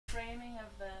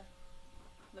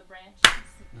branches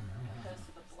opposed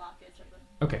to the blockage of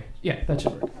the. Okay, yeah, that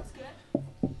should work. That's good.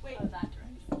 Wait, that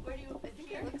direction. Where do you? I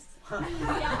think it looks.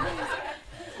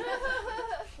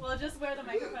 Well, just where the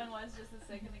microphone was just a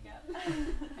second ago.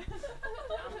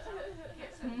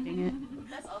 Dang it.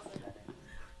 That's also better.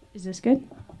 Is this good?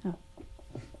 Oh.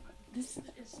 This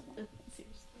is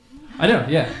seriously. I know,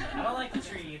 yeah. I don't like the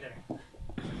tree either.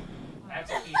 I have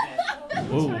to keep it.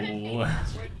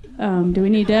 Whoa. Do we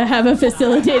need to have a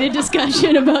facilitated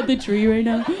discussion about the tree right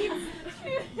now? It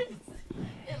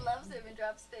loves him and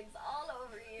drops things all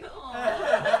over you.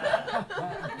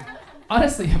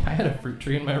 Honestly, if I had a fruit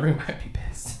tree in my room, I'd be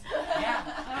pissed.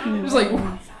 Yeah. It's like,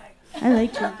 I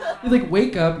like trees. you like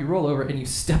wake up, you roll over, and you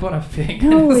step on a fig.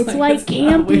 No, it's like that's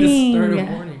not a way to start a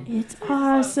camping. morning. It's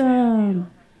awesome.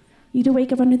 You get to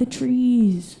wake up under the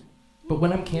trees. But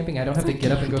when I'm camping, I don't have to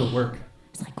get up and go to work.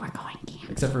 It's like we're going camping.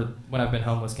 Except for when I've been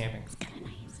homeless camping. It's kind of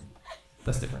nice.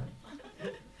 That's different.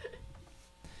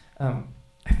 I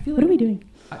feel What are we doing?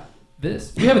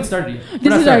 this. We haven't started yet. We're This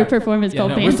not is our started. performance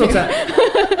called Banter.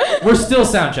 We're still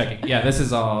sound checking. Yeah, this is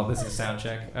sound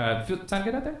check. Sound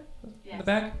good out there? In the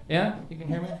back? Yeah? You can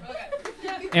hear me?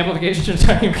 Okay. Amplification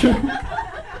checking.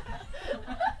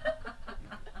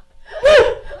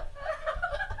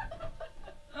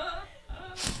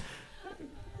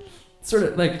 Sort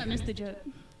of like, I missed the joke.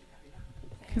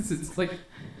 because it's like,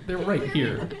 they're right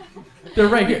here. They're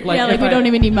right here. Like, Yeah, like we don't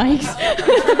even need mics.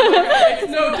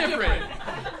 It's no different.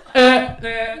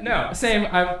 No, same.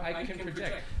 I can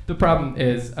project. The problem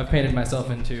is I've painted myself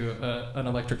into an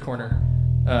electric corner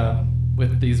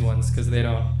with these ones because they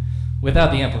don't.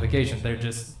 Without the amplification, they're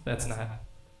just. That's not.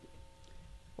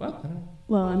 Well, I don't know.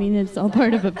 Well, I mean, it's all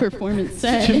part of a performance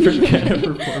set. Forget a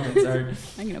performance art.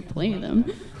 I'm gonna play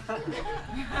them.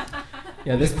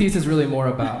 Yeah, this piece is really more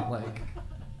about like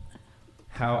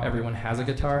how everyone has a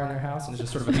guitar in their house and it's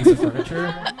just sort of a piece of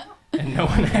furniture, and no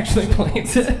one actually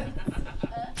plays it.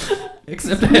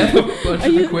 Except I have a bunch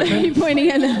of equipment. Are you pointing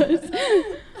at those?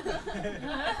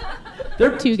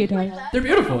 They're Two guitars. They're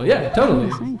beautiful, yeah, totally.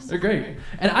 Oh, nice. They're great.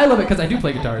 And I love it because I do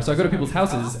play guitar, so I go to people's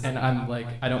houses and I'm like,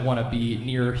 I don't want to be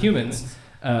near humans,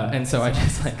 and so I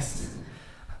just like,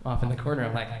 off in the corner,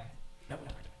 I'm like, no,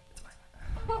 it's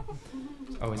mine.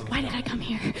 Always a good Why did time. I come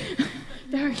here?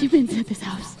 There are humans at this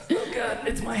house. Oh God,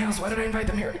 it's my house, why did I invite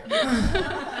them here?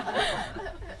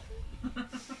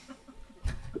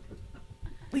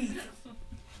 Leave.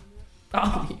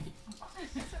 I'll leave.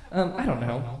 I don't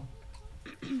know.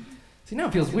 See, now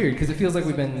it feels weird because it feels like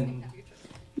we've been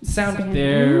sounding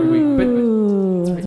there, but